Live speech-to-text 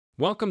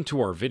Welcome to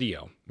our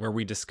video, where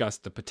we discuss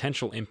the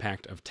potential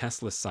impact of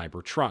Tesla's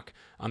Cybertruck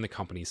on the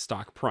company's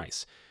stock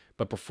price.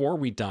 But before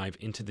we dive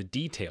into the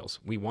details,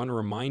 we want to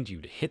remind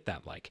you to hit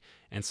that like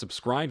and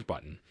subscribe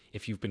button.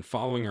 If you've been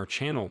following our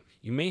channel,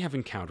 you may have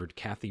encountered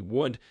Cathie,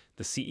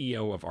 the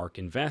CEO of ARK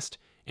Invest,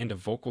 and a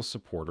vocal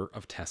supporter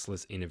of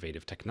Tesla's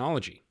innovative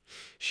technology.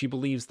 She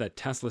believes that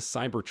Tesla's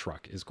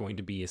Cybertruck is going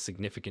to be a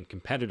significant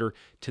competitor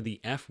to the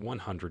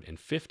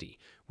F-150,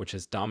 which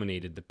has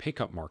dominated the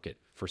pickup market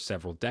for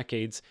several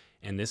decades,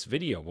 and this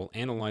video will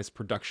analyze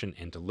production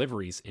and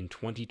deliveries in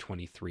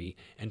 2023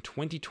 and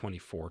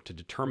 2024 to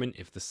determine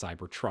if the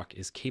Cybertruck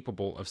is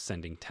capable of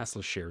sending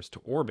Tesla shares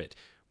to orbit.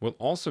 We'll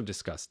also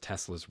discuss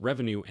Tesla's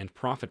revenue and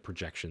profit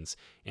projections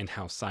and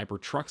how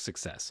Cybertruck's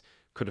success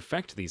could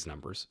affect these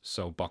numbers,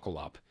 so buckle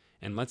up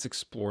and let's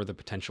explore the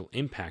potential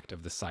impact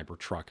of the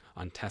Cybertruck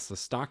on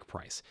Tesla's stock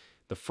price.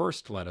 But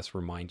first, let us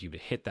remind you to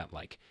hit that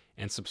like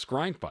and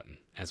subscribe button.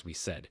 As we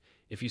said,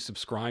 if you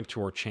subscribe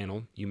to our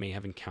channel, you may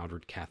have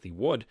encountered Cathie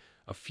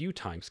a few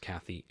times.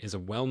 Cathie is a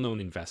well-known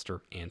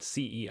investor and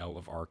CEO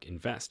of ARK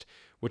Invest,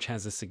 which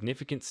has a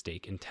significant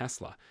stake in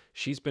Tesla.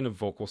 She's been a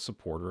vocal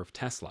supporter of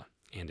Tesla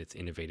and its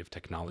innovative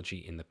technology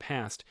in the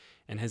past,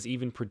 and has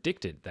even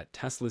predicted that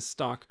Tesla's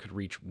stock could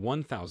reach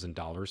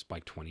 $1,000 by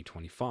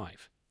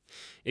 2025.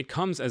 It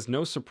comes as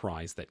no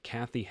surprise that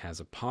Cathie has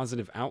a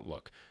positive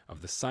outlook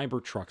of the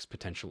Cybertruck's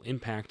potential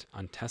impact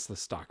on Tesla's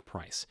stock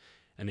price,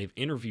 and they've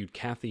interviewed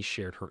Cathie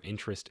shared her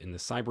interest in the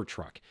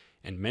Cybertruck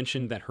and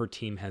mentioned that her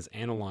team has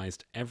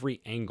analyzed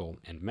every angle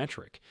and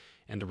metric,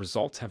 and the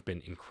results have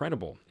been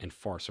incredible and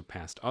far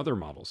surpassed other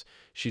models.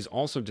 She's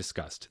also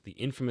discussed the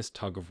infamous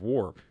tug of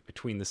war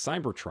between the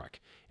Cybertruck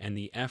and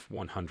the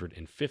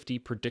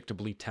F-150.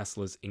 Predictably,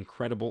 Tesla's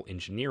incredible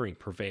engineering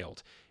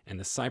prevailed, and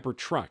the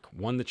Cybertruck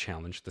won the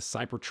challenge. The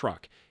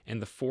Cybertruck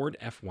and the Ford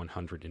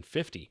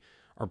F-150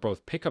 are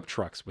both pickup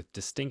trucks with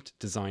distinct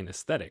design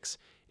aesthetics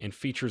and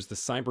features. The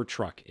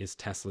Cybertruck is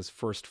Tesla's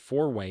first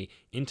foray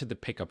into the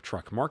pickup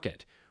truck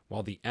market,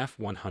 while the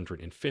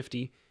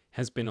F-150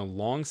 has been a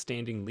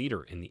long-standing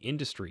leader in the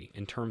industry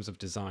in terms of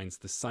designs.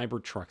 The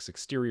Cybertruck's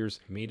exterior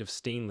is made of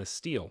stainless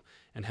steel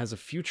and has a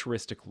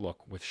futuristic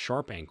look with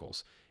sharp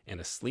angles and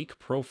a sleek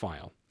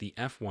profile. The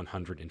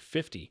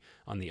F-150,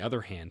 on the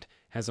other hand,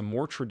 has a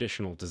more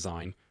traditional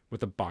design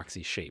with a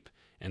boxy shape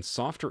and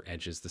softer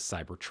edges. The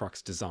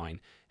Cybertruck's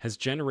design has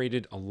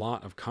generated a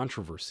lot of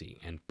controversy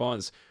and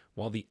buzz,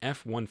 while the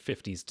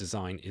F-150's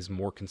design is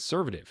more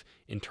conservative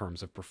in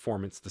terms of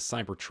performance. The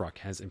Cybertruck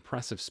has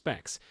impressive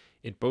specs.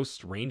 It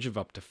boasts range of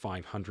up to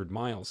 500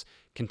 miles,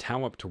 can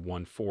tow up to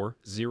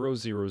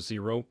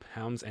 14,000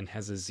 pounds, and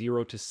has a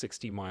 0 to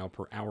 60 mile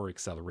per hour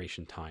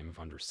acceleration time of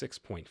under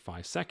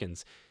 6.5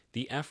 seconds.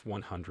 The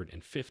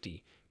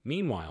F-150,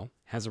 meanwhile,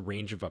 has a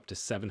range of up to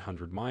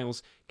 700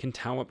 miles, can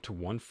tow up to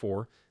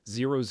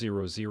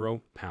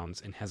 14,000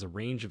 pounds, and has a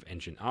range of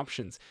engine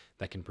options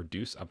that can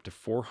produce up to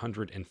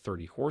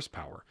 430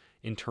 horsepower.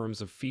 In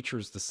terms of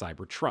features, the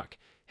Cybertruck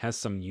has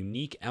some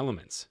unique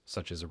elements,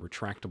 such as a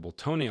retractable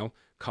tonneau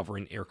cover,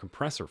 an air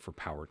compressor for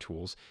power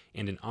tools,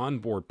 and an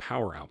onboard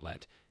power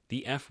outlet.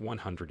 The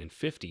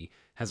F-150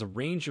 has a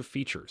range of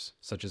features,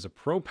 such as a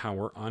Pro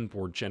Power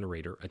onboard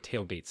generator, a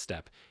tailgate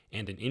step,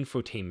 and an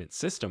infotainment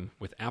system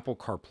with Apple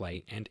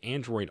CarPlay and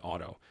Android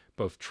Auto.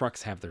 Both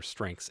trucks have their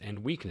strengths and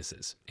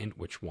weaknesses, and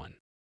which one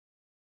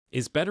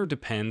is better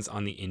depends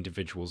on the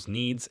individual's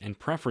needs and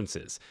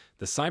preferences.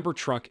 The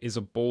Cybertruck is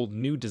a bold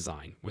new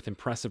design with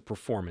impressive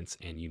performance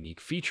and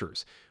unique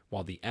features,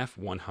 while the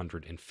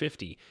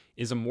F-150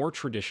 is a more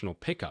traditional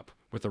pickup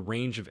with a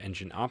range of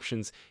engine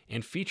options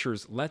and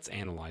features. Let's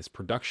analyze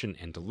production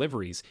and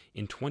deliveries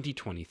in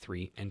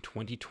 2023 and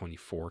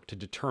 2024 to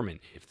determine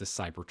if the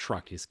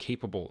Cybertruck is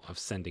capable of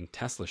sending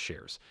Tesla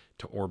shares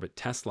to orbit.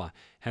 Tesla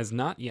has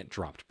not yet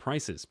dropped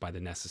prices by the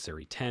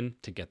necessary 10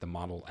 to get the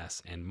Model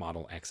S and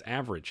Model X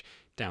average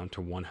down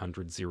to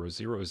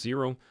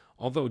 100,000,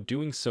 although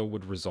doing so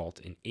would result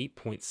in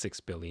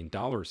 $8.6 billion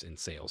in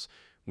sales.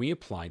 We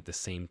applied the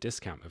same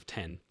discount of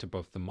 10 to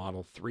both the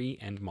Model 3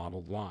 and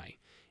Model Y,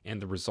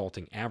 and the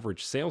resulting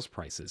average sales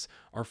prices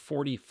are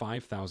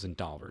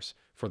 $45,000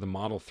 for the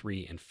Model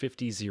 3 and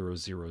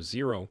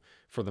 $50,000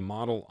 for the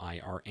Model I.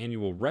 Our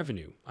annual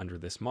revenue under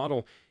this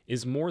model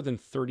is more than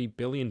 $30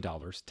 billion.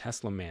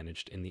 Tesla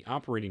managed in the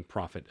operating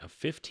profit of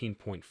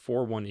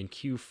 15.41 in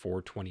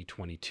Q4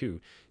 2022,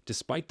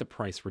 despite the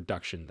price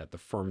reduction that the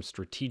firm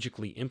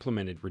strategically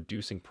implemented,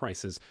 reducing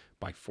prices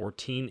by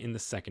 14 in the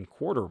second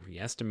quarter. We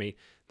estimate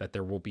that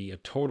there will be a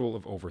total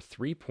of over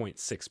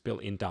 $3.6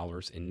 billion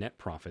in net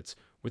profits,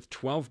 with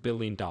 $12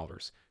 billion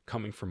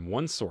coming from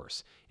one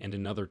source and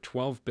another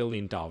 $12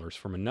 billion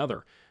from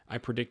another. I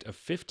predict a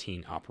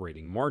 15%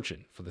 operating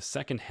margin for the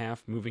second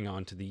half. Moving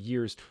on to the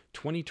years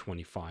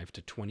 2025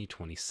 to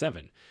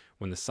 2027,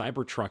 when the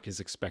Cybertruck is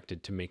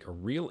expected to make a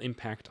real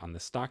impact on the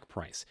stock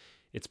price.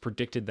 It's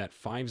predicted that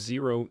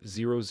 50,000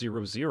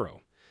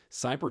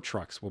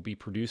 Cybertrucks will be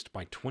produced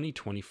by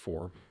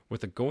 2024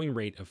 with a going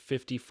rate of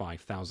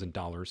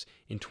 $55,000.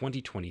 In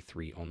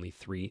 2023, only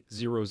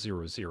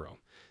 3,000.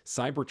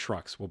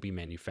 Cybertrucks will be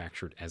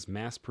manufactured as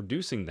mass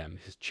producing them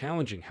is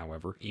challenging,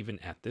 however, even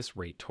at this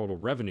rate. Total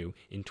revenue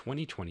in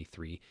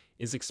 2023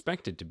 is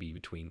expected to be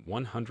between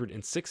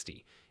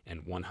 $160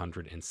 and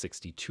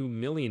 $162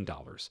 million,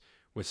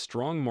 with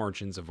strong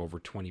margins of over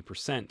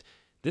 20%.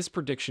 This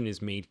prediction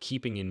is made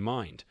keeping in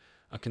mind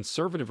a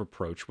conservative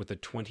approach with a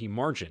 20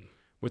 margin,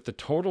 with the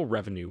total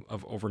revenue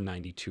of over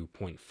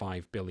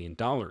 $92.5 billion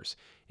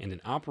and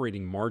an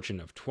operating margin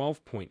of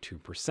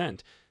 12.2%.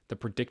 The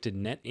predicted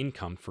net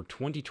income for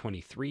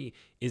 2023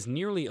 is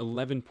nearly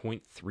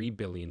 $11.3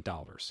 billion,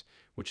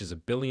 which is $1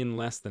 billion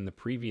less than the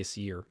previous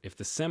year. If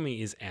the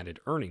semi-is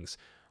added, earnings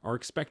are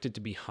expected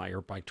to be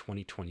higher by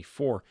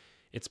 2024.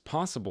 It's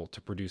possible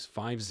to produce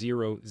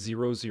 50,000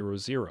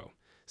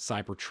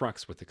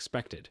 Cybertrucks with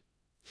expected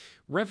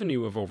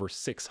revenue of over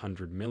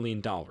 $600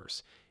 million.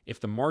 If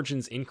the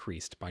margins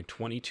increased by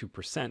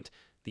 22%,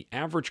 the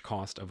average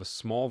cost of a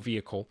small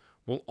vehicle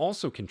will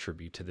also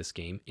contribute to this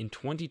game. In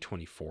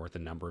 2024, the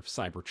number of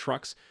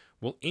Cybertrucks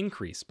will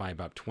increase by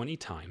about 20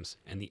 times,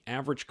 and the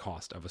average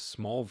cost of a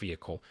small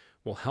vehicle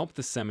will help.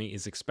 The semi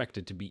is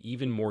expected to be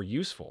even more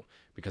useful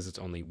because it's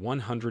only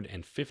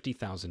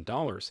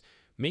 $150,000,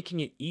 making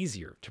it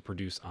easier to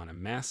produce on a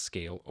mass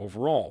scale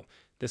overall.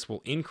 This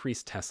will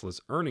increase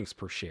Tesla's earnings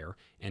per share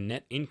and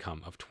net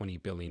income of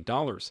 $20 billion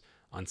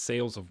on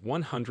sales of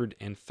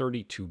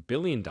 $132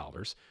 billion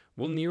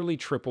will nearly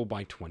triple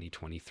by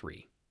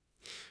 2023.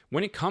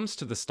 When it comes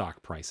to the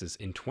stock prices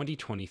in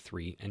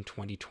 2023 and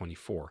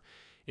 2024,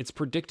 it's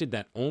predicted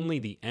that only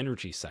the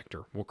energy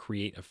sector will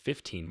create a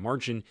 15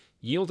 margin,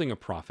 yielding a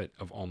profit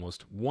of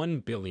almost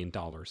 $1 billion.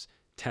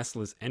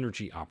 Tesla's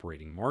energy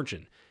operating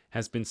margin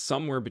has been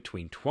somewhere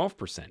between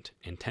 12%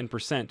 and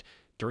 10%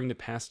 during the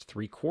past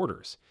 3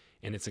 quarters,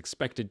 and it's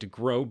expected to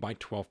grow by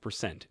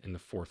 12% in the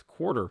 4th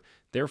quarter.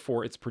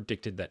 Therefore, it's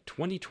predicted that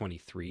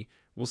 2023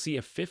 will see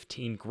a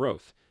 15%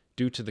 growth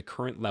due to the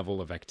current level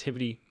of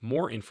activity.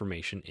 More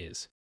information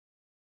is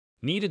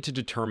needed to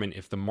determine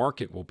if the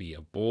market will be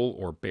a bull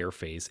or bear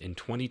phase in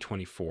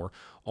 2024.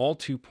 All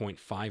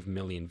 2.5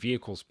 million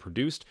vehicles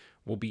produced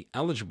will be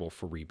eligible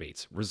for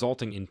rebates,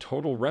 resulting in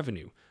total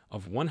revenue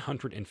of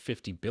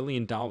 $150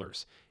 billion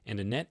and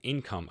a net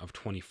income of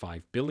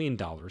 $25 billion.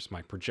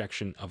 My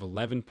projection of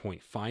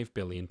 $11.5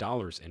 billion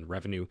in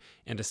revenue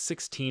and a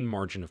 16%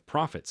 margin of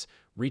profits,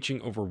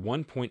 reaching over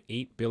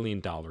 $1.8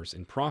 billion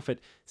in profit,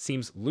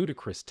 seems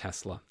ludicrous.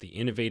 Tesla, the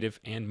innovative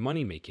and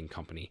money-making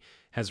company,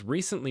 has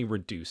recently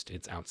reduced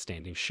its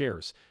outstanding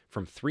shares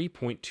from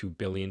 3.2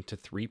 billion to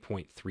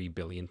 3.3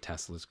 billion.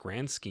 Tesla's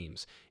grand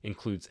schemes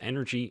includes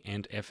energy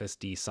and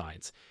FSD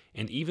sides,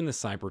 and even the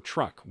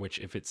Cybertruck, which,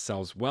 if it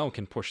sells well,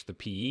 can push the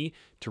PE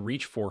to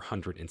reach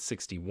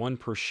 461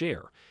 per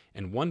share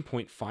and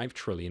 1.5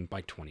 trillion by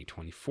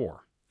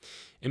 2024.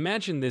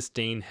 Imagine this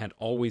Dane had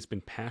always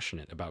been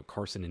passionate about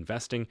Carson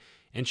investing,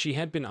 and she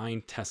had been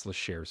eyeing Tesla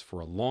shares for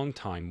a long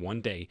time.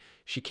 One day,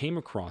 she came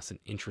across an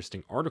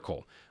interesting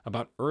article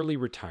about early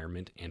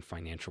retirement and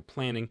financial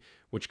planning,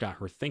 which got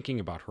her thinking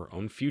about her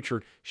own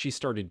future. She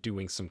started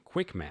doing some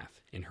quick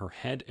math in her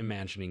head,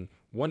 imagining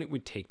what it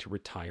would take to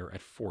retire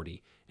at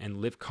 40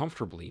 and live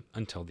comfortably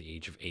until the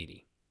age of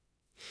 80.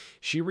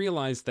 She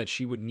realized that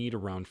she would need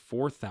around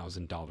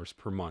 $4,000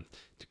 per month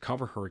to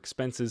cover her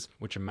expenses,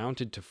 which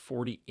amounted to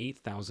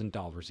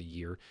 $48,000 a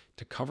year.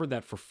 To cover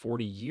that for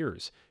 40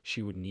 years,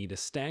 she would need a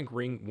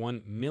staggering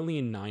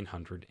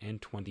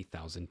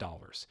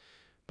 $1,920,000.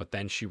 But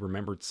then she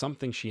remembered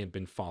something. She had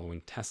been following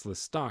Tesla's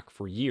stock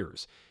for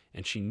years,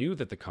 and she knew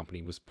that the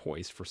company was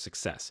poised for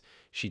success.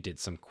 She did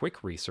some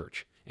quick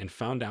research and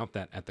found out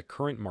that at the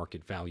current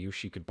market value,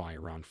 she could buy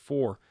around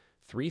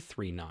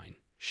 4,339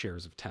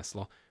 shares of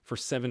Tesla for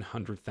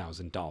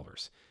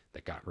 $700,000.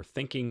 That got her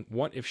thinking,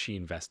 what if she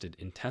invested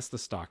in Tesla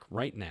stock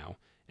right now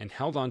and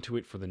held onto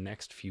it for the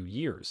next few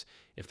years?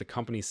 If the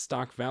company's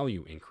stock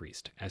value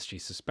increased, as she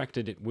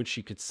suspected it would,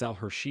 she could sell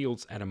her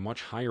shields at a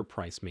much higher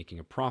price, making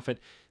a profit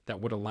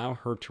that would allow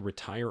her to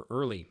retire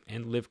early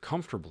and live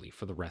comfortably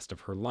for the rest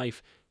of her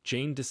life.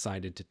 Jane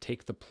decided to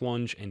take the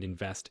plunge and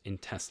invest in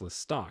Tesla's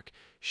stock.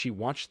 She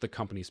watched the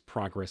company's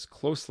progress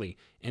closely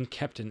and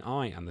kept an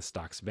eye on the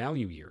stock's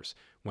value. Years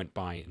went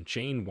by, and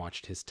Jane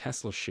watched his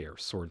Tesla share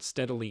soared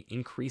steadily,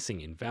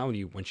 increasing in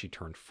value. When she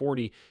turned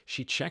 40,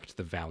 she checked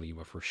the value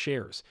of her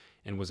shares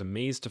and was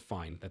amazed to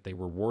find that they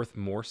were worth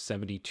more,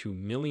 $72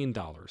 million.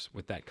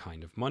 With that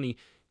kind of money,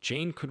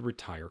 Jane could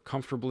retire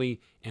comfortably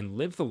and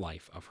live the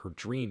life of her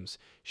dreams.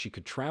 She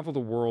could travel the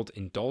world,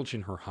 indulge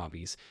in her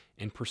hobbies,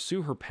 and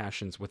pursue her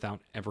passions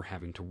without ever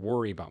having to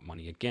worry about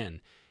money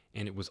again.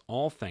 And it was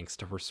all thanks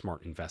to her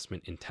smart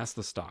investment in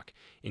Tesla stock.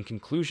 In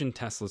conclusion,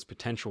 Tesla's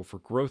potential for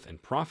growth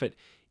and profit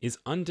is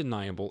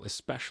undeniable,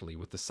 especially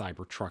with the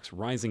Cybertruck's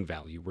rising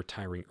value.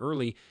 Retiring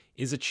early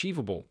is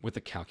achievable with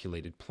a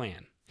calculated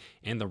plan.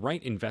 and the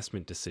right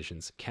investment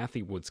decisions.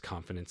 Cathie Wood's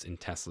confidence in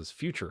Tesla's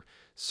future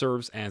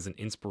serves as an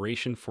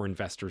inspiration for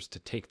investors to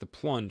take the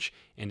plunge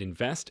and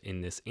invest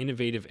in this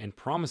innovative and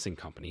promising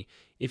company.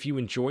 If you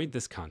enjoyed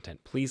this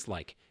content, please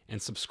like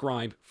and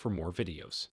subscribe for more videos.